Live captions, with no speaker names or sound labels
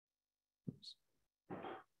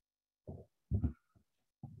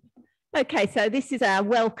Okay, so this is our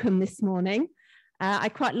welcome this morning. I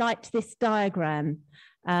quite liked this diagram.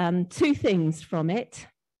 Two things from it.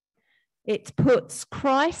 It puts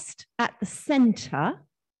Christ at the centre,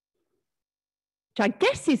 which I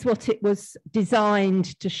guess is what it was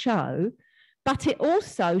designed to show, but it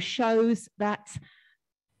also shows that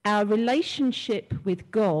our relationship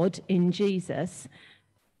with God in Jesus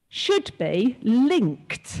should be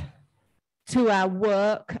linked to our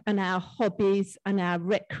work and our hobbies and our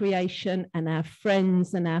recreation and our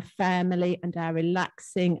friends and our family and our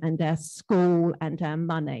relaxing and our school and our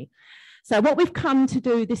money. So what we've come to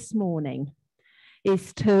do this morning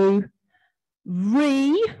is to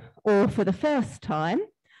or for the first time,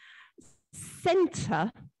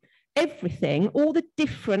 centre everything, all the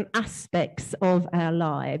different aspects of our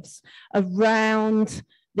lives around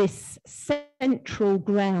this central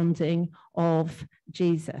grounding of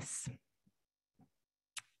Jesus.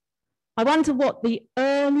 I wonder what the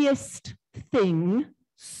earliest thing,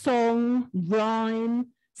 song, rhyme,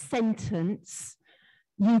 sentence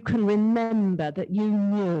you can remember that you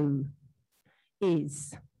knew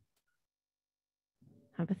is.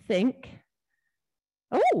 Have a think.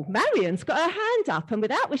 Oh, Marion's got her hand up, and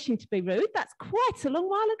without wishing to be rude, that's quite a long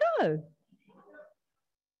while ago.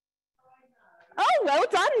 Oh, well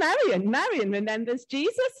done, Marion. Marion remembers,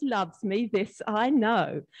 Jesus loves me, this I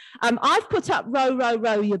know. I've put up Row, Row,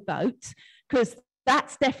 Row Your Boat, because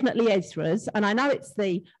that's definitely Ezra's, and I know it's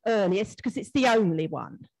the earliest because it's the only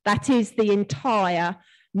one. That is the entire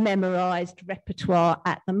memorised repertoire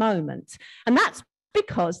at the moment. And that's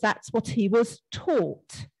because that's what he was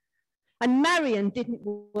taught. And Marion didn't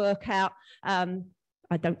work out,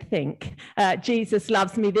 I don't think, Jesus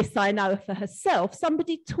loves me, this I know, for herself.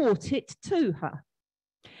 Somebody taught it to her.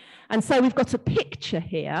 And so we've got a picture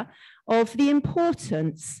here of the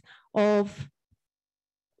importance of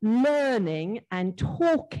learning and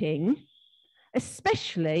talking,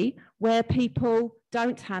 especially where people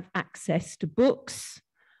don't have access to books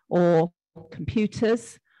or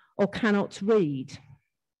computers or cannot read.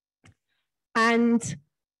 And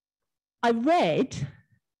I read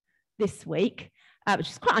this week, which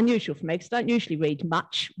is quite unusual for me because I don't usually read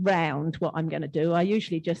much round what I'm going to do. I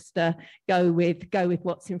usually just go with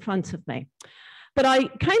what's in front of me. But I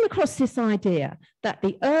came across this idea that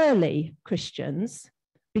the early Christians,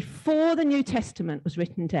 before the New Testament was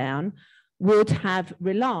written down, would have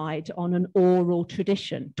relied on an oral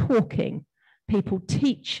tradition, talking, people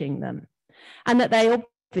teaching them, and that they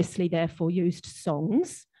obviously therefore used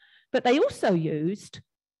songs, but they also used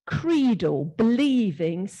creedal,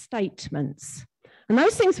 believing statements. And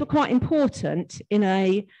those things were quite important in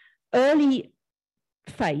an early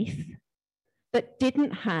faith that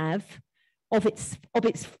didn't have of its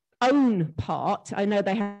own part. I know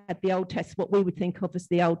they had the Old Testament, what we would think of as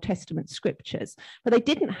the Old Testament scriptures, but they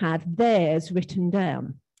didn't have theirs written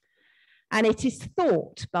down. And it is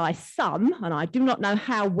thought by some, and I do not know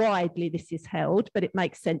how widely this is held, but it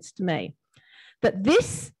makes sense to me, that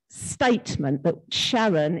this statement that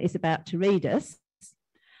Sharon is about to read us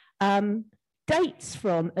dates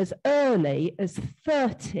from as early as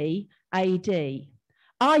 30 AD,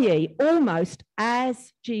 i.e. almost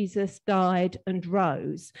as Jesus died and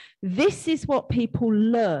rose. This is what people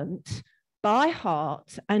learnt by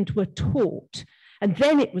heart and were taught, and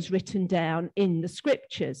then it was written down in the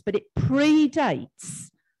scriptures, but it predates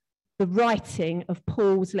the writing of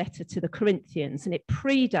Paul's letter to the Corinthians, and it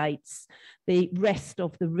predates the rest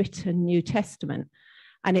of the written New Testament.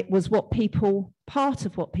 And it was part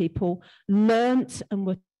of what people learnt and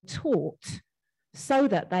were taught so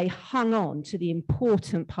that they hung on to the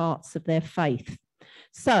important parts of their faith.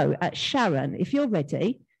 So, Sharon, if you're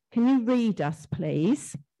ready, can you read us,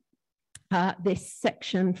 please, this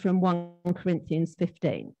section from 1 Corinthians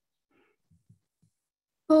 15?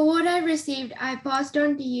 For what I received, I passed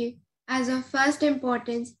on to you as of first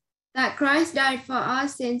importance, that Christ died for our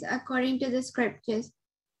sins according to the scriptures,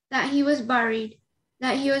 that he was buried,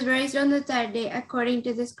 that he was raised on the third day according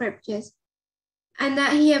to the scriptures, and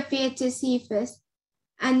that he appeared to Cephas,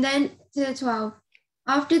 and then to the 12.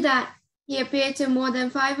 After that, he appeared to more than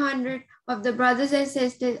 500 of the brothers and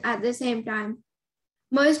sisters at the same time,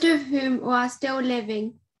 most of whom are still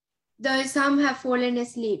living, though some have fallen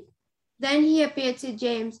asleep. Then he appeared to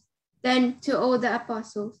James, then to all the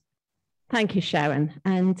apostles. Thank you, Sharon,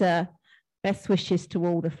 and best wishes to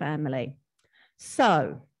all the family.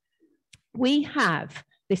 So, we have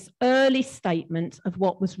this early statement of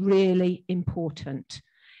what was really important.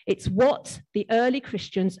 It's what the early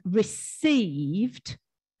Christians received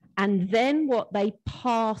and then what they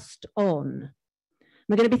passed on.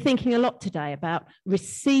 We're going to be thinking a lot today about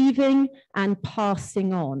receiving and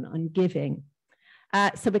passing on and giving.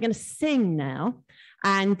 So we're going to sing now.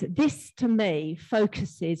 And this, to me,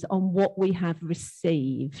 focuses on what we have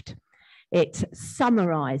received. It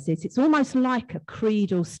summarizes, it's almost like a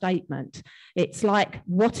creedal statement. It's like,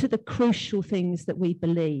 what are the crucial things that we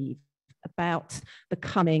believe about the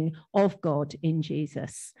coming of God in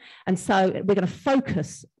Jesus? And so we're going to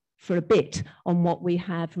focus for a bit on what we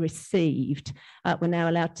have received. We're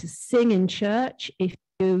now allowed to sing in church. If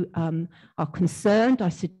you are concerned, I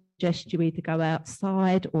suggest you either go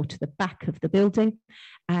outside or to the back of the building.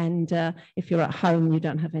 And if you're at home, you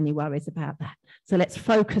don't have any worries about that. So let's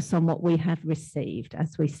focus on what we have received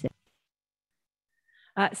as we sing.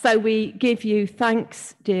 So we give you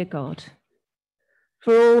thanks, dear God,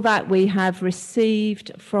 for all that we have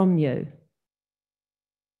received from you.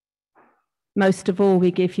 Most of all,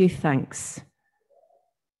 we give you thanks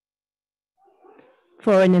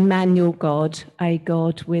for an Emmanuel God, a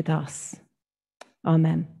God with us.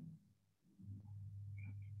 Amen.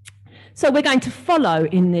 So we're going to follow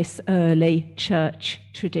in this early church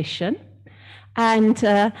tradition. And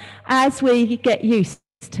as we get used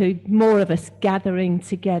to more of us gathering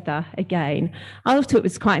together again, I thought it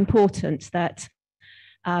was quite important that,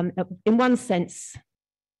 in one sense,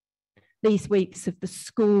 these weeks of the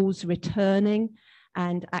schools returning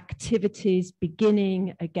and activities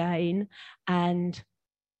beginning again, and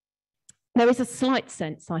there is a slight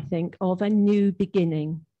sense, I think, of a new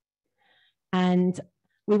beginning. And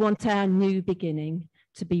we want our new beginning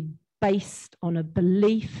to be based on a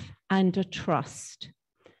belief and a trust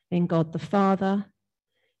in God the Father,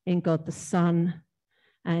 in God the Son,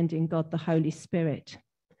 and in God the Holy Spirit.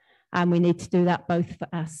 And we need to do that both for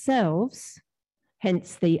ourselves,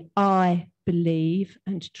 hence the I believe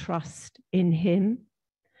and trust in him.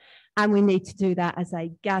 And we need to do that as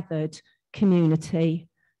a gathered community.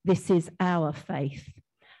 This is our faith.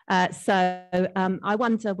 So I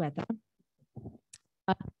wonder whether...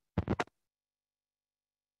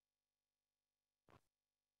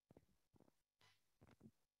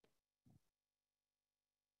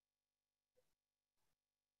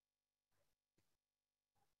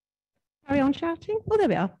 Carry on shouting? Oh, there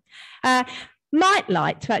we are. Might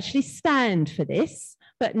like to actually stand for this,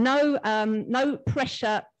 but no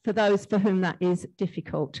pressure for those for whom that is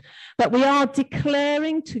difficult. But we are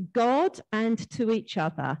declaring to God and to each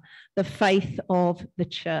other the faith of the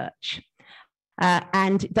church.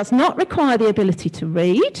 And it does not require the ability to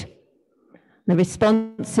read. The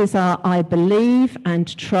responses are, I believe and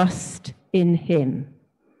trust in him.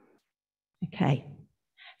 Okay,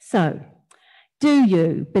 so do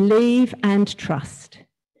you believe and trust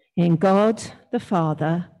in God the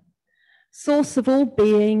Father, source of all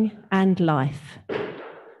being and life,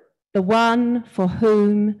 the one for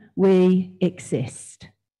whom we exist?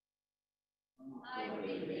 I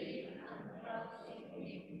believe and trust in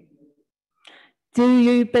him. Do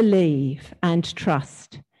you believe and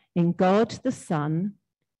trust in God the Son,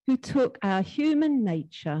 who took our human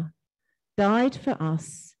nature, died for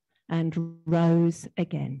us, and rose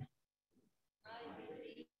again?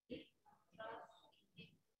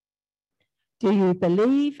 Do you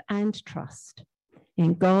believe and trust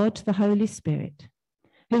in God the Holy Spirit,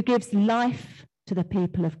 who gives life to the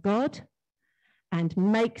people of God and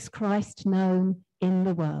makes Christ known in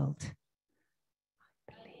the world?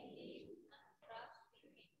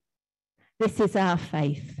 This is our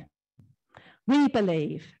faith. We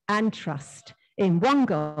believe and trust in one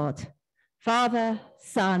God, Father,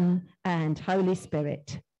 Son, and Holy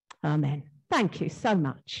Spirit. Amen. Thank you so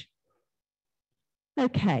much.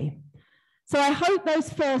 Okay. So I hope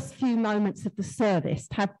those first few moments of the service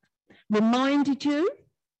have reminded you,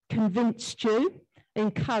 convinced you,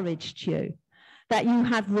 encouraged you that you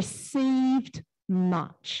have received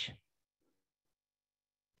much.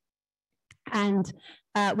 And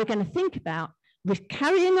we're going to think about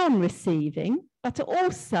carrying on receiving, but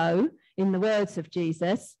also, in the words of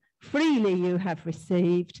Jesus, freely you have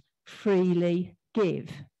received, freely give.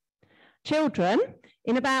 Children,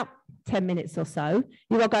 in about 10 minutes or so,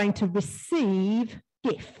 you are going to receive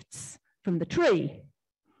gifts from the tree,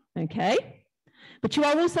 okay? But you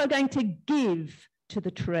are also going to give to the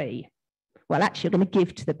tree. Well, actually, you're going to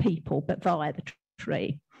give to the people, but via the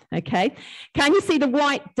tree, okay? Can you see the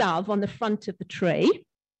white dove on the front of the tree?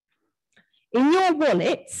 In your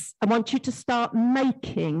wallets, I want you to start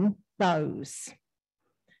making those.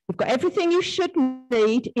 You've got everything you should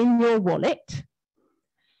need in your wallet,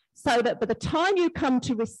 so that by the time you come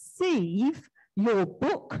to receive your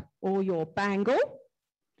book or your bangle,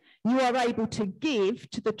 you are able to give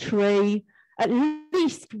to the tree at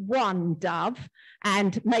least one dove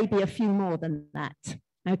and maybe a few more than that.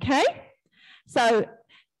 Okay? So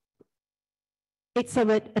it's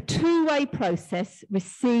a two-way process,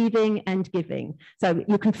 receiving and giving. So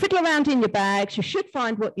you can fiddle around in your bags. You should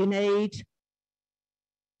find what you need.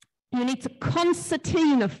 You need to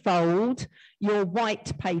concertina fold your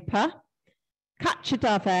white paper, cut your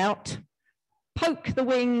dove out, poke the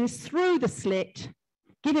wings through the slit,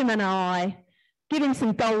 give him an eye, give him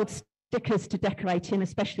some gold stickers to decorate him,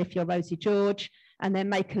 especially if you're Rosie George, and then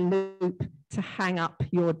make a loop to hang up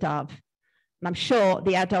your dove. And I'm sure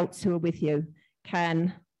the adults who are with you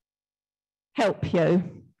can help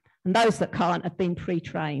you, and those that can't have been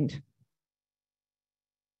pre-trained.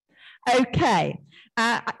 Okay,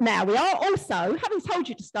 now we are also, having told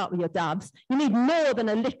you to start with your doves, you need more than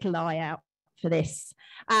a little eye out for this,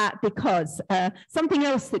 because something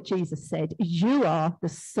else that Jesus said is you are the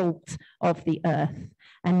salt of the earth.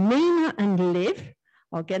 And Nina and Liv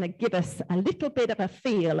are going to give us a little bit of a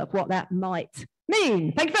feel of what that might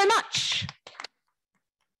mean. Thank you very much.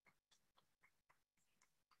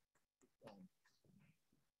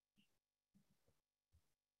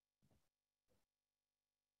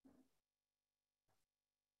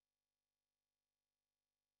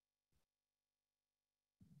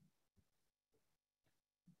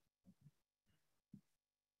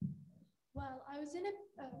 Well, I was in a...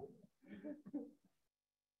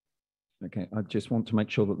 Okay, I just want to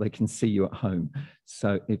make sure that they can see you at home.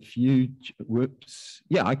 So if you, whoops,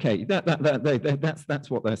 yeah, okay, that's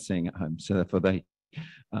what they're seeing at home. So therefore they,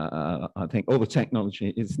 I think all the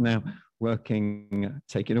technology is now working.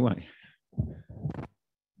 Take it away.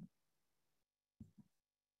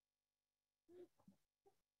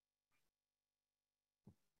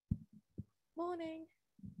 Morning.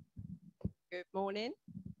 Good morning.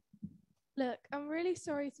 Look, I'm really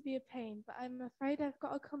sorry to be a pain, but I'm afraid I've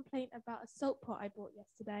got a complaint about a salt pot I bought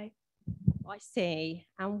yesterday. I see.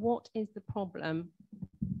 And what is the problem?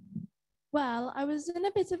 Well, I was in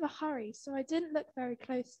a bit of a hurry, so I didn't look very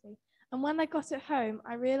closely. And when I got it home,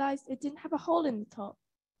 I realised it didn't have a hole in the top.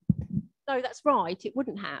 No, that's right. It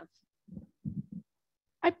wouldn't have.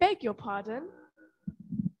 I beg your pardon?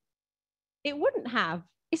 It wouldn't have.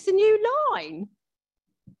 It's a new line.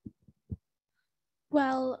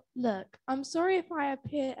 Well, look, I'm sorry if I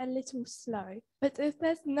appear a little slow, but if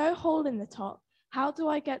there's no hole in the top, how do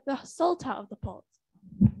I get the salt out of the pot?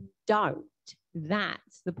 Don't.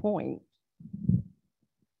 That's the point.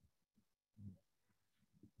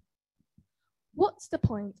 What's the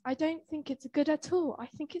point? I don't think it's good at all. I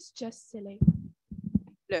think it's just silly.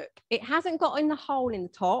 Look, it hasn't got in the hole in the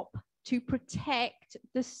top to protect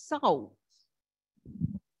the salt.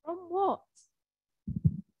 From what?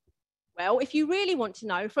 Well, if you really want to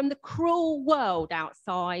know, from the cruel world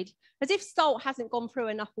outside, as if salt hasn't gone through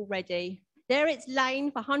enough already. There it's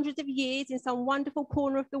lain for hundreds of years in some wonderful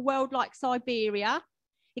corner of the world like Siberia.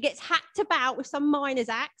 It gets hacked about with some miner's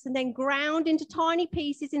axe and then ground into tiny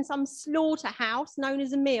pieces in some slaughterhouse known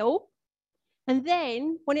as a mill. And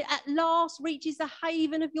then when it at last reaches the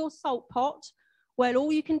haven of your salt pot, well,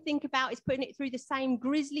 all you can think about is putting it through the same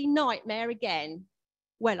grisly nightmare again.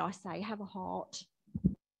 Well, I say, have a heart.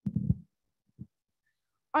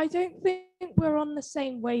 I don't think we're on the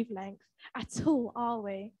same wavelength at all, are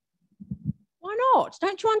we? Why not?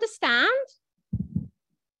 Don't you understand?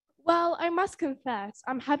 Well, I must confess,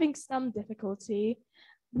 I'm having some difficulty.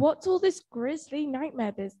 What's all this grisly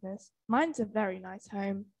nightmare business? Mine's a very nice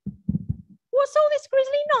home. What's all this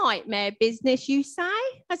grisly nightmare business, you say?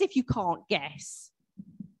 As if you can't guess.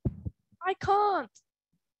 I can't.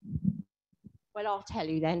 Well, I'll tell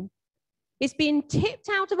you then. It's been tipped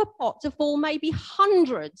out of a pot to fall maybe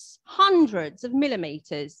hundreds of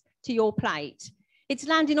millimetres to your plate. It's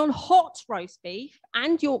landing on hot roast beef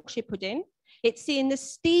and Yorkshire pudding. It's seeing the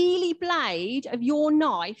steely blade of your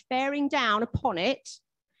knife bearing down upon it.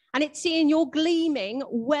 And it's seeing your gleaming,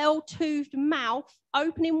 well-toothed mouth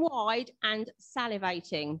opening wide and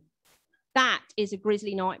salivating. That is a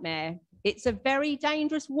grisly nightmare. It's a very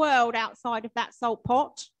dangerous world outside of that salt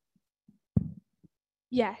pot.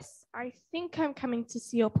 Yes, I think I'm coming to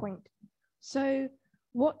see your point. So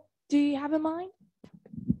what do you have in mind?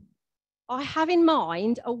 I have in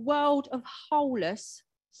mind a world of holeless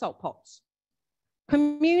salt pots.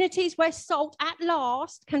 Communities where salt at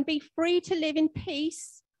last can be free to live in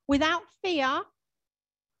peace without fear,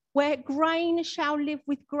 where grain shall live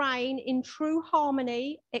with grain in true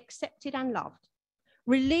harmony, accepted and loved,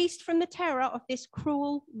 released from the terror of this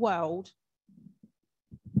cruel world.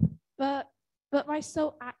 But my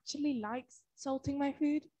soul actually likes salting my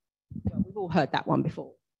food. Well, we've all heard that one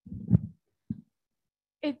before.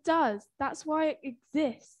 It does. That's why it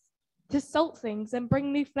exists. to salt things and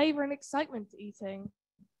bring new flavor and excitement to eating.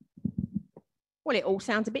 Well, it all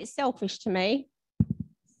sounds a bit selfish to me.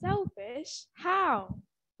 Selfish? How?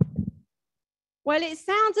 Well, it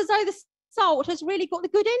sounds as though the salt has really got the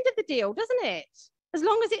good end of the deal, doesn't it? As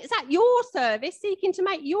long as it's at your service, seeking to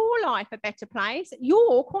make your life a better place,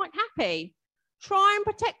 you're quite happy. Try and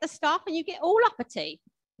protect the stuff and you get all uppity.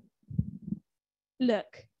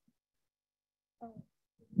 Look.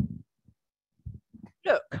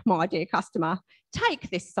 Look, my dear customer, take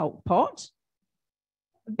this salt pot.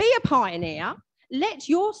 Be a pioneer. Let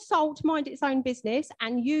your salt mind its own business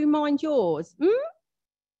and you mind yours.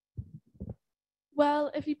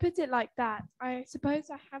 Well, if you put it like that, I suppose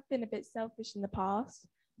I have been a bit selfish in the past.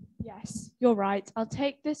 Yes, you're right. I'll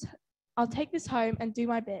take this home and do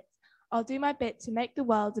my bit. I'll do my bit to make the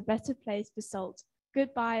world a better place for salt.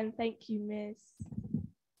 Goodbye and thank you, Miss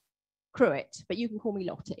Cruet, but you can call me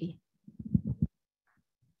Lottie.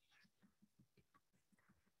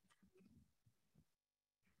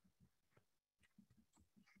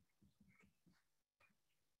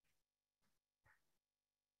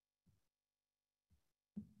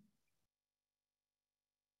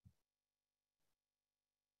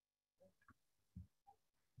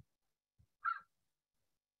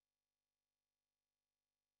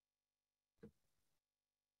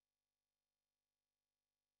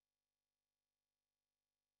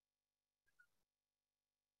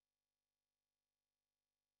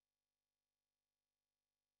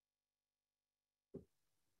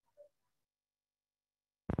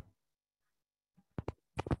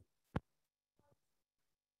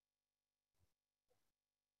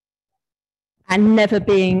 And never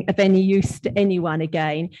being of any use to anyone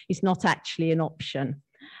again is not actually an option.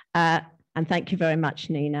 And thank you very much,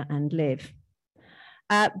 Nina and Liv.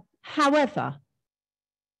 However,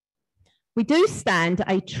 we do stand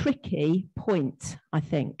a tricky point, I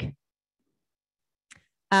think.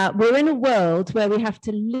 We're in a world where we have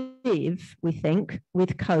to live, we think,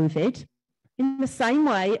 with COVID in the same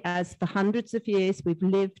way as for hundreds of years we've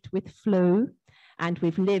lived with flu, and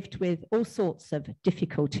we've lived with all sorts of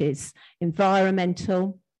difficulties,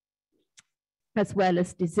 environmental, as well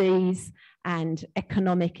as disease and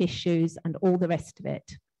economic issues and all the rest of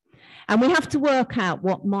it. And we have to work out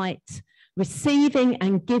what might receiving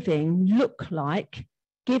and giving look like,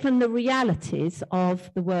 given the realities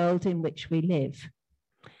of the world in which we live.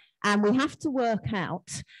 And we have to work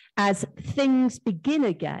out, as things begin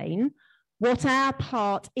again, what our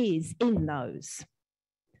part is in those.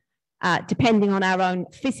 Depending on our own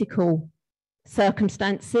physical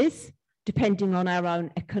circumstances, depending on our own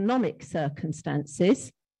economic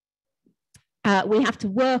circumstances, we have to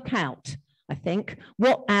work out, I think,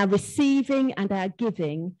 what our receiving and our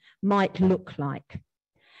giving might look like.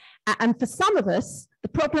 And for some of us, the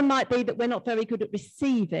problem might be that we're not very good at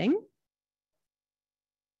receiving.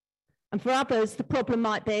 And for others, the problem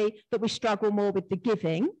might be that we struggle more with the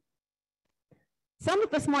giving. Some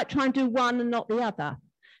of us might try and do one and not the other.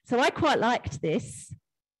 So I quite liked this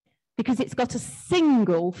because it's got a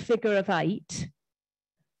single figure of 8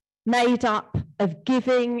 made up of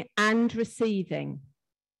giving and receiving.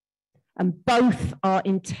 And both are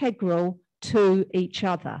integral to each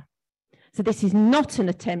other. So this is not an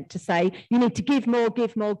attempt to say, you need to give more,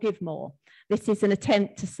 give more, give more. This is an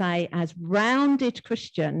attempt to say, as rounded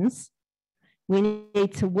Christians, we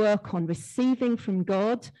need to work on receiving from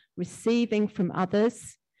God, receiving from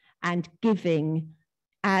others, and giving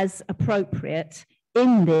as appropriate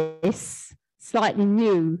in this slightly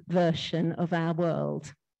new version of our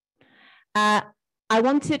world. I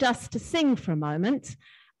wanted us to sing for a moment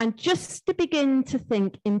and just to begin to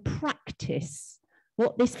think in practice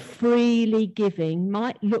what this freely giving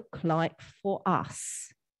might look like for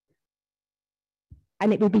us.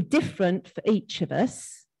 And it will be different for each of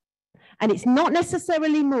us. And it's not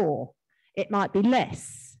necessarily more, it might be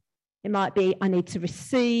less. It might be, I need to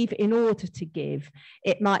receive in order to give.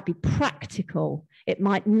 It might be practical. It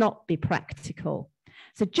might not be practical.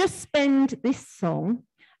 So just spend this song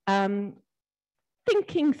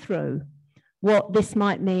thinking through what this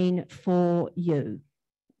might mean for you.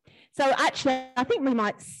 So actually, I think we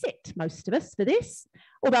might sit, most of us, for this,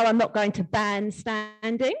 although I'm not going to ban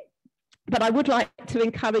standing, but I would like to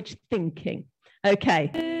encourage thinking.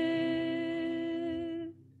 Okay.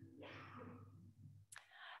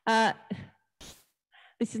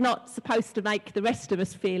 This is not supposed to make the rest of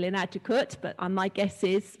us feel inadequate, but my guess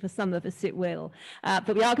is for some of us it will.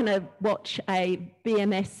 But we are going to watch a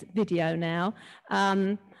BMS video now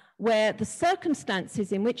where the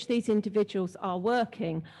circumstances in which these individuals are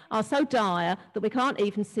working are so dire that we can't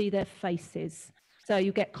even see their faces. So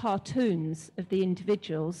you get cartoons of the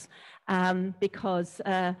individuals because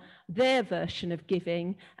their version of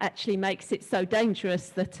giving actually makes it so dangerous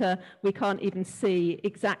that we can't even see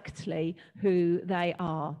exactly who they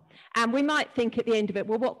are. And we might think at the end of it,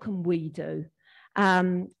 well, what can we do?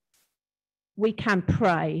 We can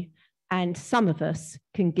pray, and some of us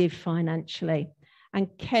can give financially. And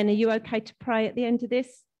Ken, are you okay to pray at the end of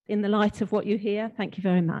this in the light of what you hear? Thank you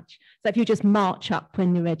very much. So if you just march up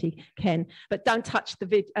when you're ready, Ken, but don't touch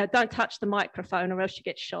the microphone or else you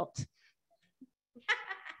get shot.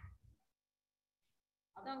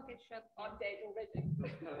 I don't get shot. I'm dead already.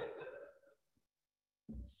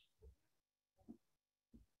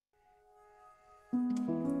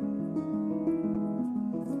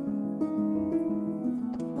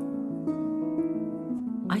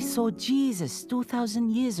 I saw Jesus 2,000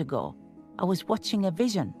 years ago. I was watching a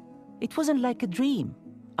vision. It wasn't like a dream.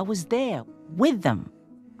 I was there with them.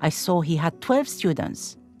 I saw he had 12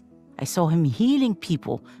 students. I saw him healing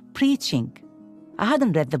people, preaching. I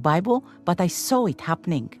hadn't read the Bible, but I saw it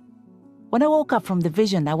happening. When I woke up from the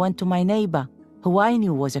vision, I went to my neighbor, who I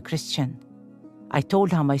knew was a Christian. I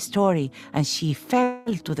told her my story, and she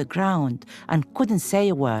fell to the ground and couldn't say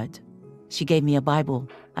a word. She gave me a Bible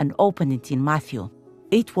and opened it in Matthew.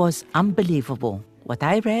 It was unbelievable. What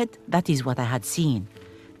I read, that is what I had seen.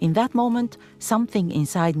 In that moment, something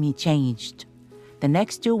inside me changed. The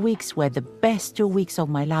next 2 weeks were the best 2 weeks of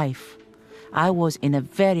my life. I was in a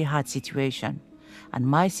very hard situation, and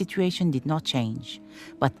my situation did not change,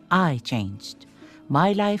 but I changed.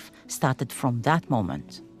 My life started from that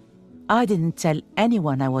moment. I didn't tell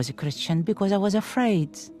anyone I was a Christian because I was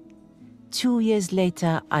afraid. 2 years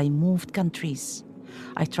later, I moved countries.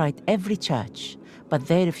 I tried every church, but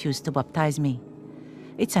they refused to baptize me.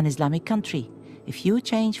 It's an Islamic country. If you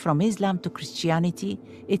change from Islam to Christianity,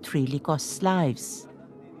 it really costs lives.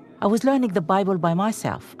 I was learning the Bible by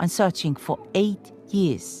myself and searching for 8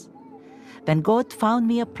 years. Then God found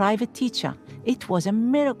me a private teacher. It was a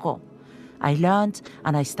miracle. I learned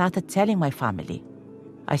and I started telling my family.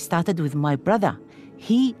 I started with my brother.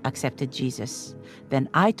 He accepted Jesus. Then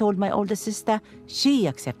I told my older sister. She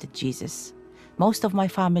accepted Jesus. Most of my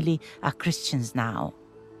family are Christians now.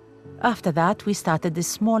 After that, we started this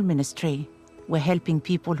small ministry. We're helping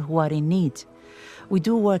people who are in need. We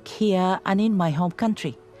do work here and in my home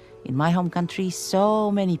country. In my home country, so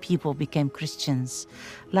many people became Christians,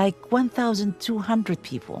 like 1,200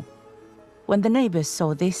 people. When the neighbors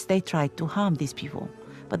saw this, they tried to harm these people.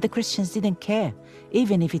 But the Christians didn't care,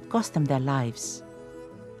 even if it cost them their lives.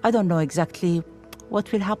 I don't know exactly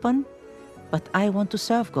what will happen, but I want to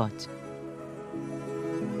serve God.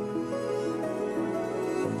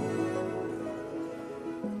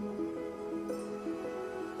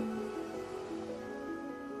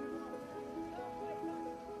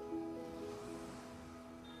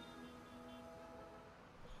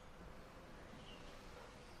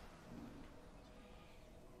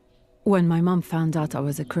 When my mum found out I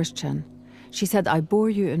was a Christian, she said, "I bore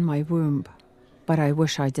you in my womb, but I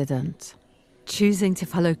wish I didn't." Choosing to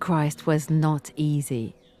follow Christ was not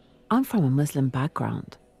easy. I'm from a Muslim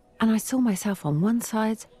background, and I saw myself on one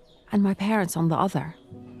side and my parents on the other.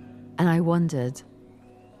 And I wondered,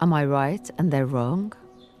 am I right and they're wrong?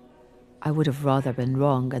 I would have rather been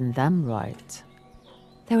wrong and them right.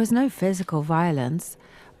 There was no physical violence,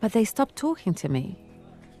 but they stopped talking to me.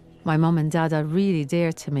 My mum and dad are really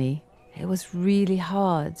dear to me. It was really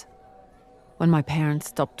hard. When my parents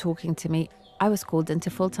stopped talking to me, I was called into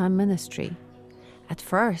full-time ministry. At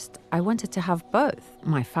first, I wanted to have both,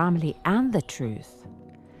 my family and the truth.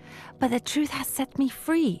 But the truth has set me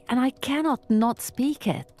free, and I cannot not speak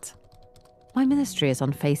it. My ministry is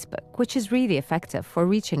on Facebook, which is really effective for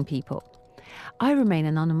reaching people. I remain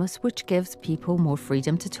anonymous, which gives people more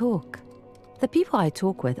freedom to talk. The people I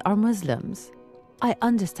talk with are Muslims. I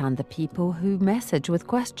understand the people who message with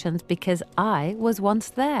questions because I was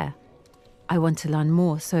once there. I want to learn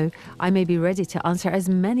more, so I may be ready to answer as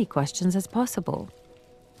many questions as possible.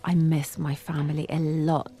 I miss my family a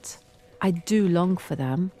lot. I do long for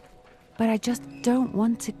them, but I just don't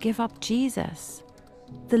want to give up Jesus.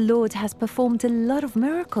 The Lord has performed a lot of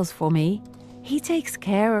miracles for me. He takes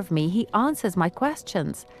care of me. He answers my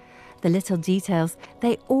questions. The little details,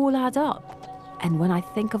 they all add up. And when I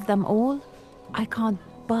think of them all, I can't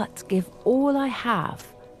but give all I have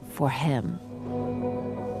for Him.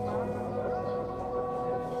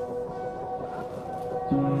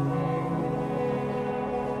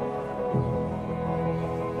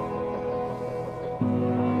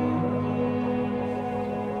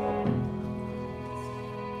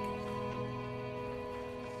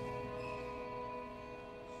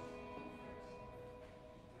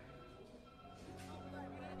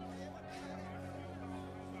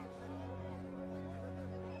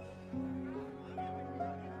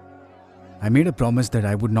 I made a promise that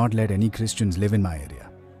I would not let any Christians live in my area,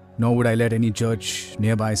 nor would I let any church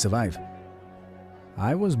nearby survive.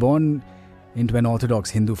 I was born into an Orthodox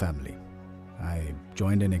Hindu family. I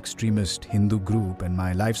joined an extremist Hindu group, and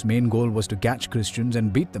my life's main goal was to catch Christians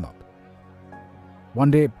and beat them up. One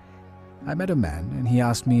day, I met a man and he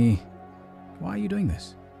asked me, "Why are you doing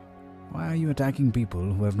this? Why are you attacking people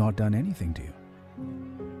who have not done anything to you?"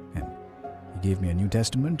 And he gave me a New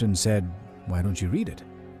Testament and said, "Why don't you read it?"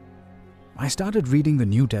 I started reading the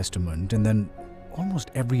New Testament, and then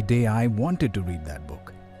almost every day I wanted to read that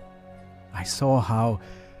book. I saw how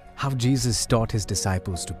Jesus taught his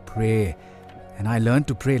disciples to pray, and I learned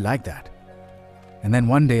to pray like that. And then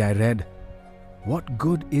one day I read, "What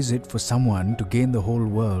good is it for someone to gain the whole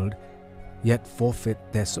world, yet forfeit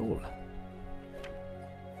their soul?"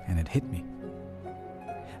 And it hit me.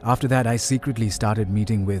 After that, I secretly started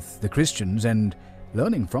meeting with the Christians and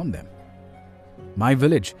learning from them. My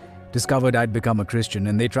village discovered I'd become a Christian,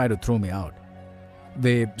 and they tried to throw me out.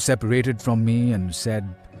 They separated from me and said,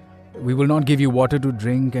 "We will not give you water to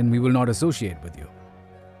drink, and we will not associate with you."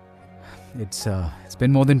 It's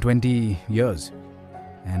been more than 20 years,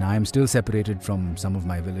 and I am still separated from some of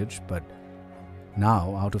my village, but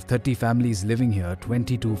now, out of 30 families living here,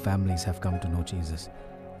 22 families have come to know Jesus.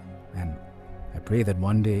 And I pray that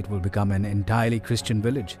one day it will become an entirely Christian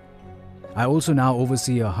village. I also now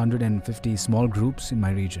oversee 150 small groups in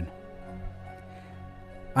my region.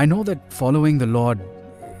 I know that following the Lord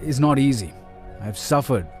is not easy. I've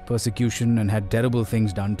suffered persecution and had terrible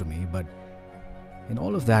things done to me, but in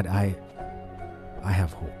all of that, I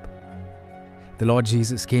have hope. The Lord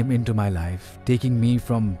Jesus came into my life, taking me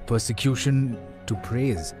from persecution to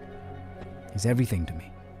praise. He's everything to me.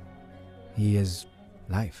 He is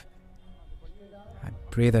life. I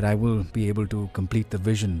pray that I will be able to complete the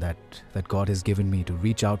vision that God has given me to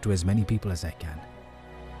reach out to as many people as I can.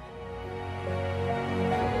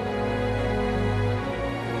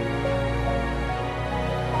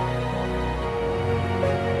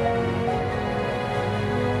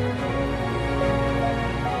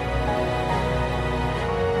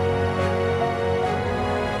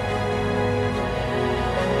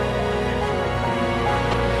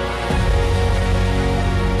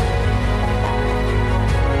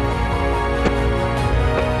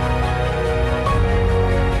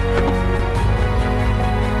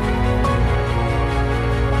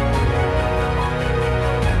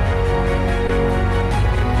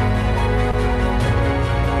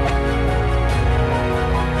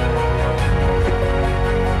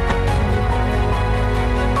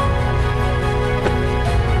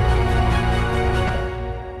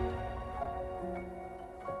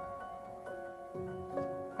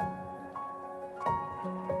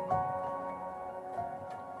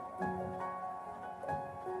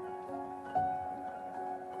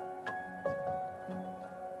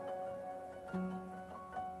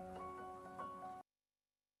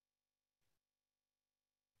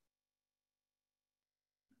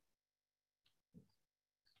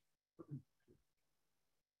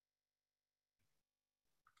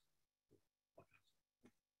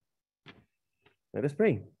 Let us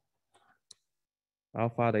pray. Our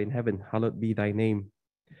Father in heaven, hallowed be thy name.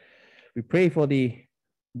 We pray for the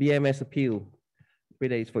BMS appeal. We pray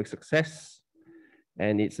that it's for its success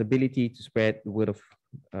and its ability to spread the word of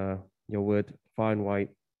your word far and wide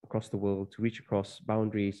across the world, to reach across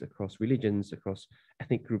boundaries, across religions, across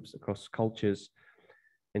ethnic groups, across cultures,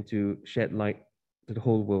 and to shed light to the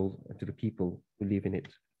whole world and to the people who live in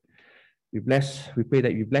it. We pray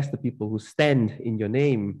that you bless the people who stand in your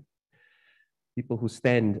name, people who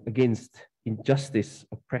stand against injustice,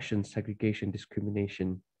 oppression, segregation,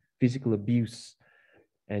 discrimination, physical abuse,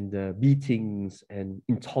 and beatings and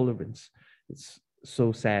intolerance. It's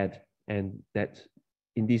so sad, and that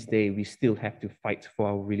in this day we still have to fight for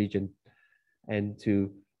our religion and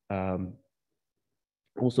to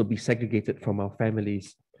also be segregated from our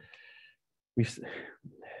families. We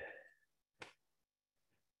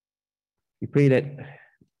pray that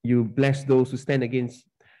you bless those who stand against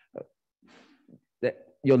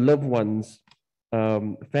your loved ones,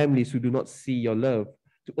 families who do not see your love,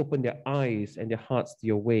 to open their eyes and their hearts to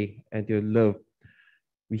your way and your love.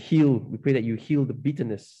 We pray that you heal the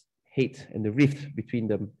bitterness, hate, and the rift between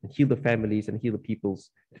them, and heal the families and heal the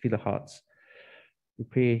peoples, and heal the hearts. We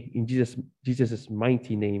pray in Jesus'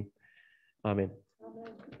 mighty name. Amen.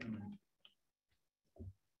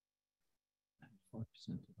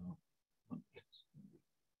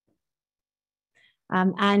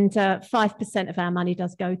 And 5% of our money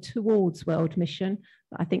does go towards World Mission,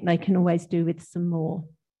 but I think they can always do with some more.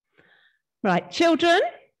 Right, children,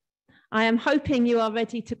 I am hoping you are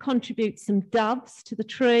ready to contribute some doves to the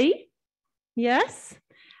tree. Yes.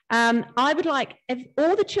 I would like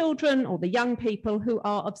all the children or the young people who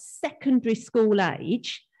are of secondary school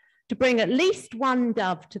age to bring at least one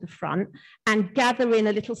dove to the front and gather in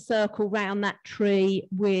a little circle round that tree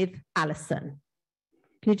with Alison.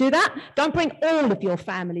 Can you do that? Don't bring all of your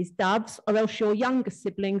family's doves, or else your younger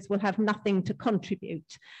siblings will have nothing to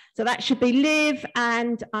contribute. So that should be Liv,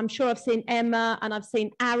 and I'm sure I've seen Emma, and I've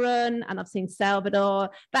seen Aaron, and I've seen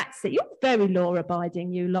Salvador. That's it. You're very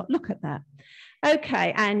law-abiding, you lot. Look at that.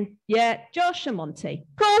 Okay, and yeah, Josh and Monty.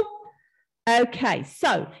 Cool. Okay,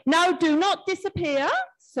 so now do not disappear.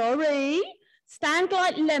 Sorry. Stand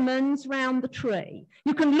like lemons round the tree.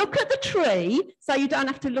 You can look at the tree, so you don't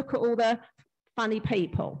have to look at all the funny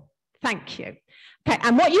people. Thank you. Okay,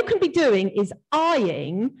 and what you can be doing is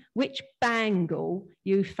eyeing which bangle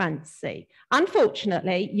you fancy.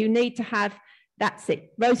 Unfortunately, you need to have, that's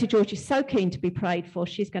it. Rosie George is so keen to be prayed for.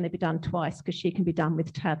 She's going to be done twice because she can be done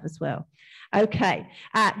with Tav as well. Okay,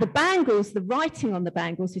 the bangles, the writing on the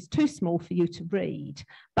bangles is too small for you to read,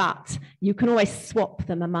 but you can always swap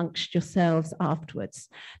them amongst yourselves afterwards.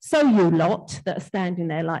 So you lot that are standing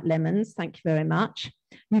there like lemons, thank you very much.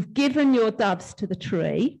 You've given your doves to the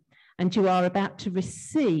tree, and you are about to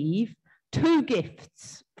receive two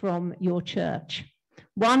gifts from your church.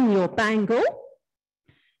 One, your bangle,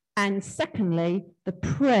 and secondly, the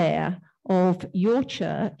prayer of your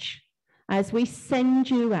church as we send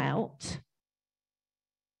you out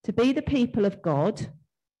to be the people of God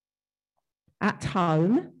at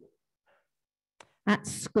home, at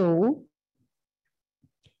school,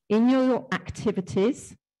 in your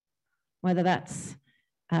activities, whether that's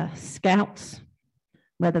scouts,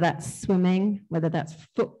 whether that's swimming, whether that's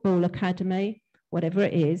football academy, whatever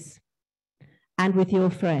it is, and with your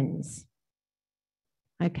friends.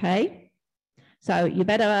 Okay? So you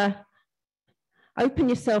better open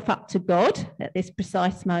yourself up to God at this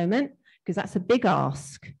precise moment, because that's a big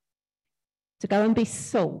ask, to go and be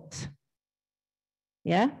salt.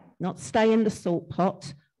 Yeah? Not stay in the salt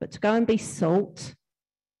pot, but to go and be salt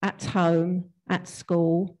at home, at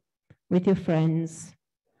school, with your friends,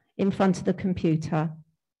 in front of the computer,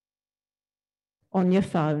 on your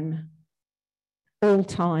phone, all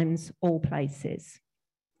times, all places.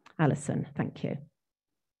 Alison, thank you.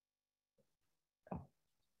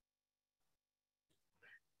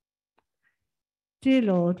 Dear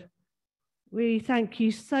Lord, we thank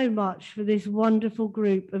you so much for this wonderful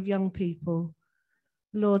group of young people.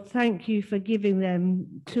 Lord, thank you for giving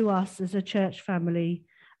them to us as a church family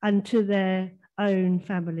and to their own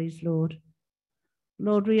families, Lord.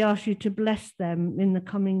 Lord, we ask you to bless them in the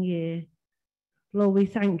coming year. Lord, we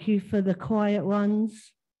thank you for the quiet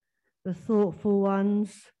ones, the thoughtful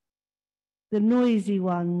ones, the noisy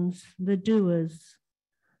ones, the doers,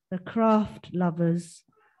 the craft lovers,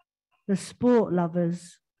 the sport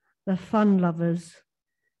lovers, the fun lovers.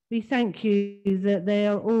 We thank you that they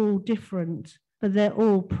are all different, but they're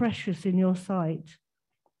all precious in your sight.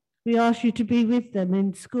 We ask you to be with them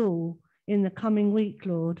in school in the coming week,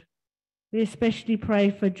 Lord. We especially pray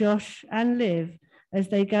for Josh and Liv as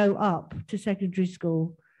they go up to secondary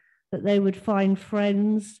school, that they would find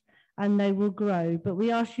friends and they will grow. But we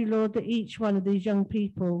ask you, Lord, that each one of these young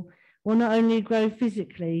people will not only grow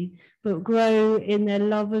physically, but grow in their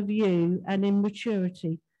love of you and in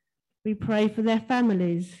maturity. We pray for their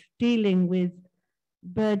families dealing with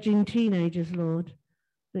burgeoning teenagers, Lord,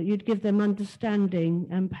 that you'd give them understanding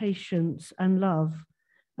and patience and love.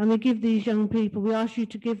 And we give these young people, we ask you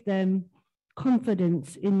to give them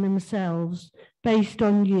confidence in themselves based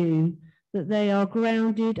on you, that they are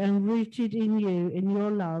grounded and rooted in you, in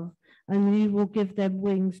your love, and you will give them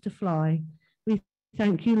wings to fly. We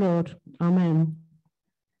thank you, Lord. Amen.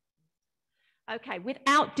 Okay,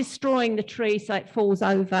 without destroying the tree so it falls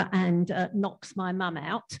over and knocks my mum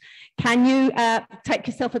out, can you take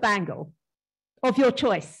yourself a bangle of your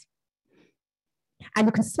choice? And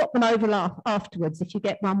you can swap them over afterwards if you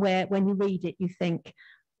get one where when you read it, you think,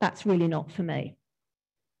 that's really not for me.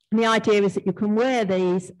 And the idea is that you can wear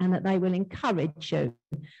these and that they will encourage you.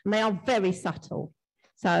 And they are very subtle.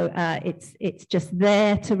 So it's just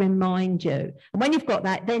there to remind you. And when you've got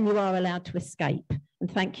that, then you are allowed to escape.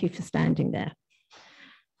 And thank you for standing there.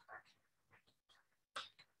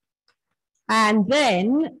 And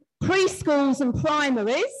then preschools and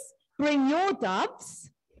primaries, bring your doves.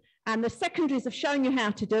 And the secondaries have shown you how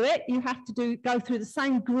to do it. You have to go through the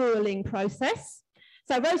same grueling process.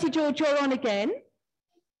 So Rosie George, you're on again,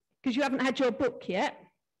 because you haven't had your book yet.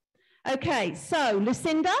 Okay, so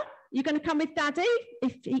Lucinda, you're going to come with Daddy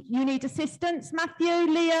if you need assistance. Matthew,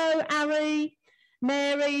 Leo, Ari,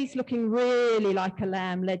 Mary's looking really like a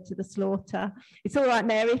lamb led to the slaughter. It's all right,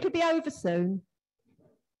 Mary, it'll be over soon.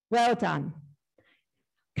 Well done.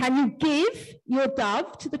 Can you give your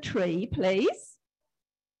dove to the tree, please?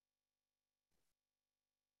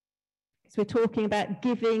 So we're talking about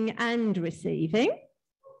giving and receiving.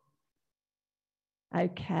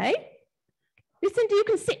 Okay. Listen, you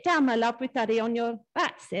can sit down, my love, with Daddy on your,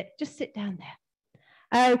 that's it, just sit down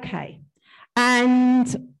there. Okay. And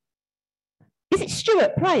is it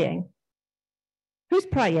Stuart praying? Who's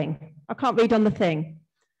praying? I can't read on the thing.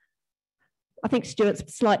 I think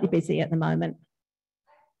Stuart's slightly busy at the moment.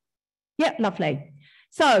 Yep, lovely.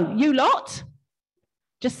 So you lot,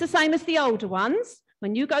 just the same as the older ones,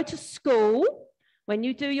 when you go to school, when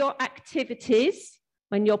you do your activities,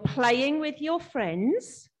 when you're playing with your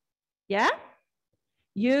friends, yeah,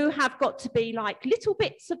 you have got to be like little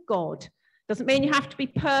bits of God. Doesn't mean you have to be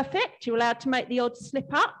perfect. You're allowed to make the odd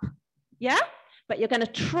slip up, yeah? But you're going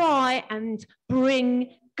to try and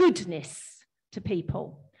bring goodness to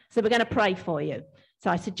people. So we're going to pray for you. So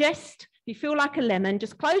I suggest, if you feel like a lemon,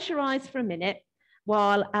 just close your eyes for a minute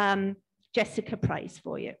while Jessica prays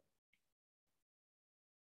for you.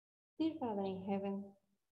 Dear Father in heaven,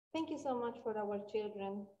 thank you so much for our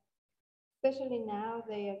children. Especially now,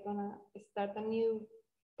 they are gonna start a new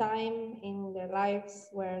time in their lives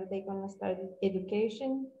where they're gonna start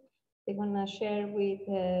education. They're gonna share with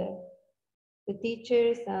the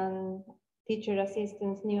teachers and teacher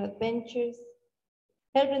assistants new adventures.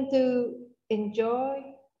 Help them to enjoy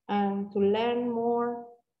and to learn more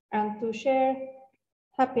and to share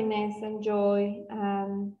happiness and joy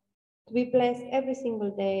and to be blessed every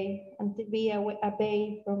single day and to be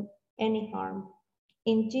away from any harm.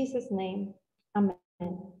 In Jesus' name, amen.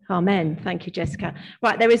 Amen. Thank you, Jessica.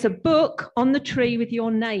 Right, there is a book on the tree with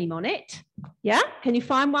your name on it. Yeah? Can you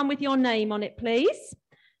find one with your name on it, please?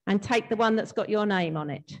 And take the one that's got your name on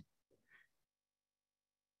it.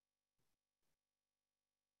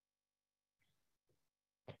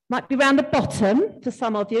 Might be around the bottom for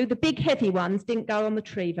some of you. The big heavy ones didn't go on the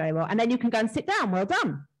tree very well. And then you can go and sit down. Well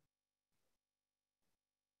done.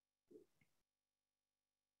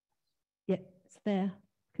 Yeah, it's there.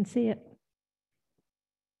 Can see it.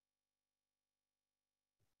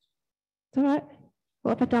 It's all right.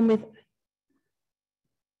 What have I done with?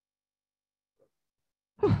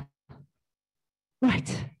 Oh.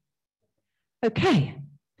 Right. Okay.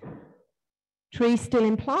 Tree still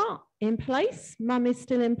in place. Mum is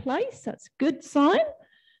still in place. That's a good sign.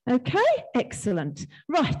 Okay, excellent.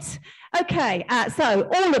 Right. Okay, so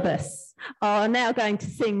all of us are now going to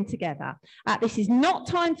sing together. This is not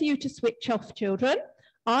time for you to switch off, children.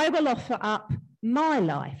 I will offer up my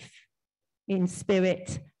life in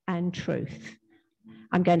spirit and truth.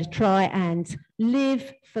 I'm going to try and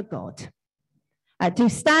live for God. Do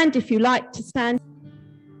stand if you like to stand.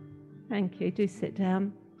 Thank you. Do sit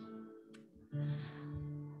down.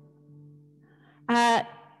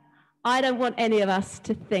 I don't want any of us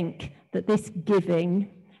to think that this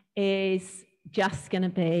giving is just going to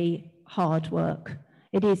be hard work.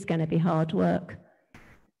 It is going to be hard work.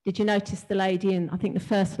 Did you notice the lady in, I think the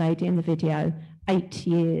first lady in the video, 8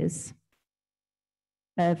 years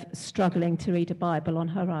of struggling to read a Bible on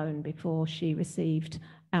her own before she received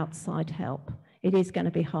outside help? It is going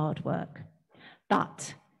to be hard work.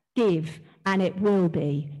 But give, and it will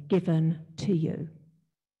be given to you.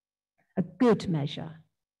 A good measure,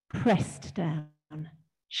 pressed down,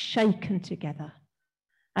 shaken together,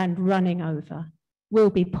 and running over, will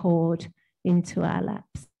be poured into our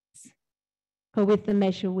laps. For with the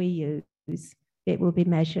measure we use, it will be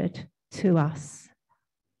measured to us.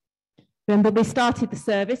 Remember, we started the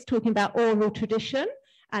service talking about oral tradition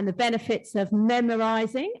and the benefits of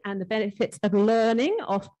memorizing and the benefits of learning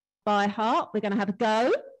off by heart. We're going to have a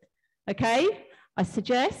go. Okay, I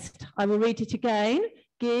suggest, I will read it again.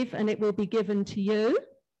 Give, and it will be given to you.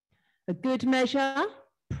 A good measure,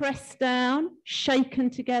 pressed down,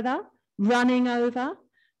 shaken together, running over,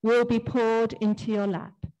 will be poured into your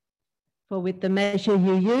lap. For with the measure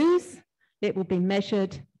you use, it will be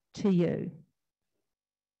measured to you.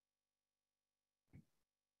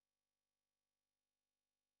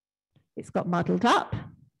 It's got muddled up.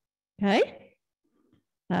 Okay.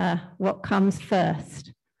 What comes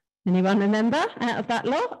first? Anyone remember out of that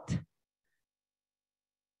lot?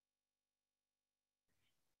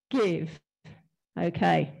 Give.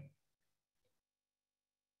 Okay.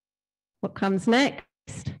 What comes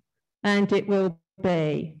next? And it will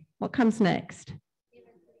be. What comes next?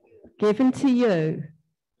 Given to you.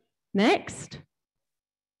 Next.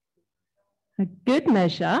 A good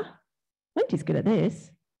measure. Wendy's good at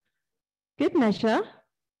this. Good measure.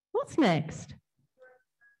 What's next?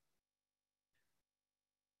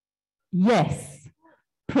 Yes.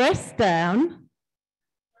 Press down.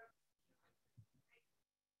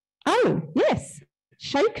 Oh, yes.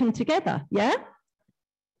 Shaken together, yeah?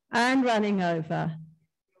 And running over.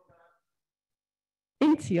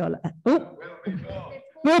 Into your lap. Oh.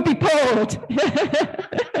 Will be poured.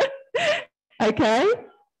 Okay.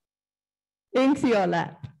 Into your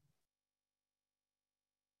lap.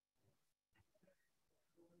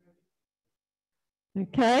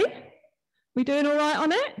 Okay. We doing all right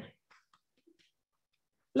on it?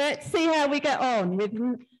 Let's see how we get on with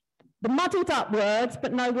the muddled up words,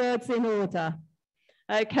 but no words in order.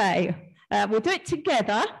 Okay, we'll do it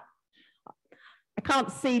together. I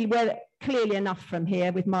can't see clearly enough from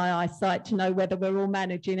here with my eyesight to know whether we're all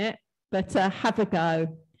managing it, but have a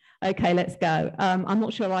go. Okay, let's go. I'm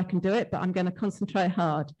not sure I can do it, but I'm going to concentrate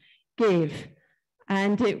hard. Give,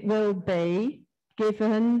 and it will be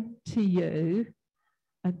given to you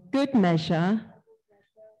a good measure,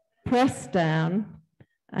 pressed down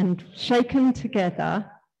and shaken together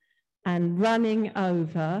and running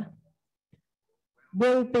over,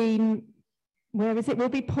 will be, where is it? Will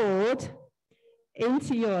be poured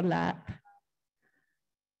into your lap.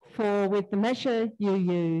 For with the measure you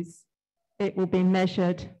use, it will be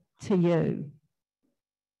measured to you.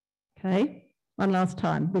 Okay, one last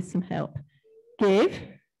time with some help. Give,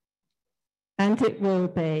 and it will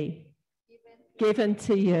be given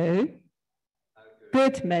to you,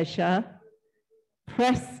 good measure,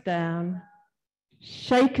 pressed down,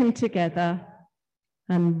 shaken together,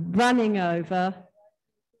 and running over,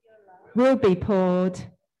 will be poured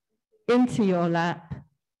into your lap.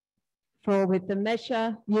 For with the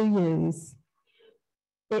measure you use,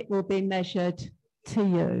 it will be measured to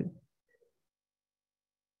you.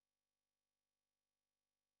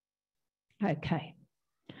 Okay,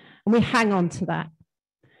 and we hang on to that.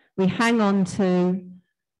 We hang on to,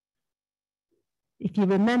 if you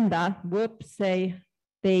remember, whoopsie,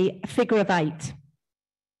 the figure of 8.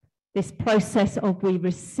 This process of we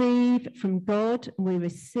receive from God, we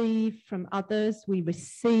receive from others, we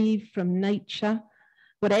receive from nature,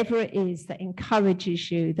 whatever it is that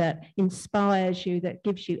encourages you, that inspires you, that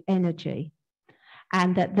gives you energy.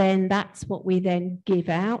 And that then that's what we then give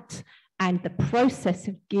out. And the process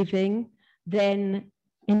of giving then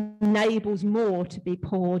enables more to be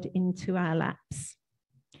poured into our laps.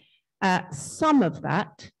 Some of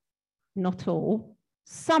that, not all,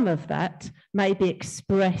 some of that may be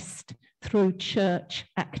expressed through church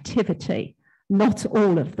activity. Not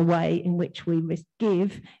all of the way in which we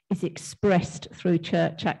give is expressed through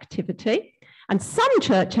church activity. And some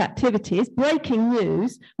church activities, breaking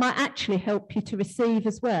news, might actually help you to receive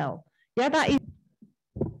as well. Yeah, that is.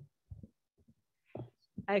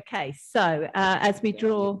 Okay, so as we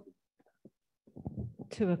draw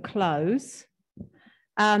to a close,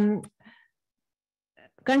 I'm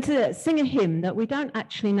going to sing a hymn that we don't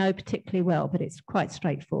actually know particularly well, but it's quite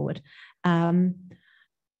straightforward,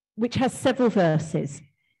 which has several verses,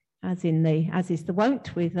 as is the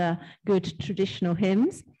wont with good traditional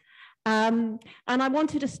hymns. And I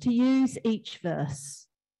wanted us to use each verse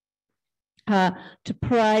to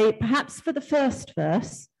pray. Perhaps for the first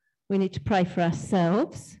verse, we need to pray for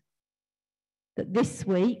ourselves, that this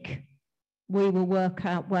week we will work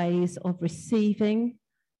out ways of receiving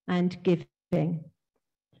and giving.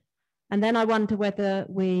 And then I wonder whether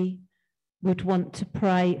we would want to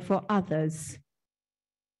pray for others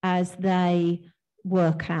as they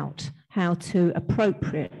work out how to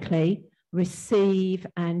appropriately receive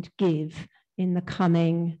and give in the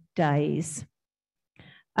coming days.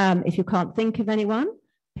 If you can't think of anyone,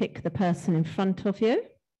 pick the person in front of you,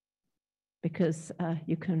 because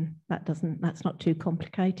that's not too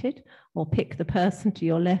complicated, or pick the person to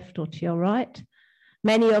your left or to your right.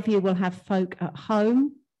 Many of you will have folk at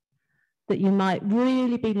home that you might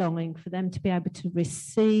really be longing for them to be able to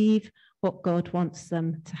receive what God wants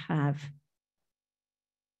them to have.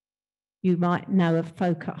 You might know of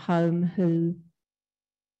folk at home who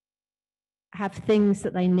have things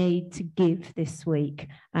that they need to give this week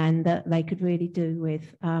and that they could really do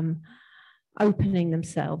with opening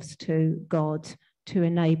themselves to God to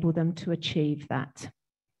enable them to achieve that.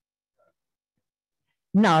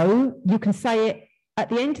 No, you can say it at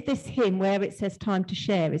the end of this hymn where it says time to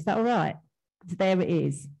share. Is that all right? There it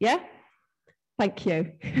is. Yeah? Thank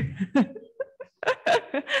you.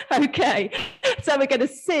 Okay, so we're going to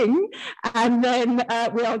sing and then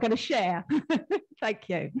we are going to share. Thank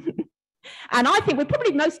you. And I think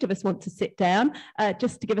most of us want to sit down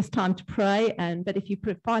just to give us time to pray. But if you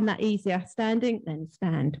find that easier standing, then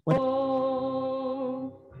stand.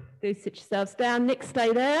 Do sit yourselves down. Nick,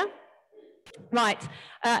 stay there. Right,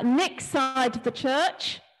 Nick's side of the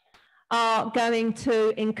church are going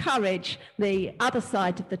to encourage the other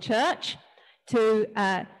side of the church to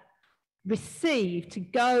receive, to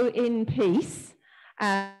go in peace,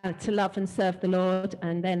 to love and serve the Lord.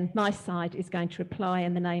 And then my side is going to reply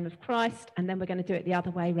in the name of Christ, and then we're going to do it the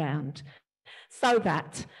other way round, so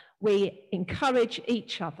that we encourage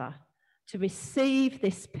each other to receive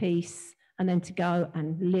this peace and then to go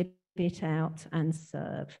and live it out and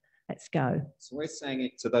serve. Let's go. So we're saying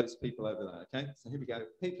it to those people over there, okay? So here we go.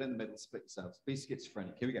 People in the middle, split yourselves. Be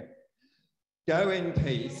schizophrenic. Here we go. Go in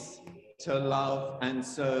peace to love and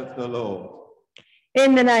serve the Lord.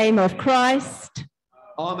 In the name of Christ.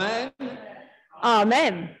 Amen.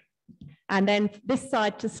 Amen. And then this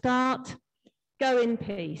side to start. Go in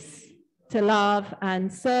peace to love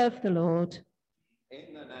and serve the Lord.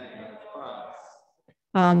 In the name of Christ.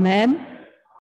 Amen.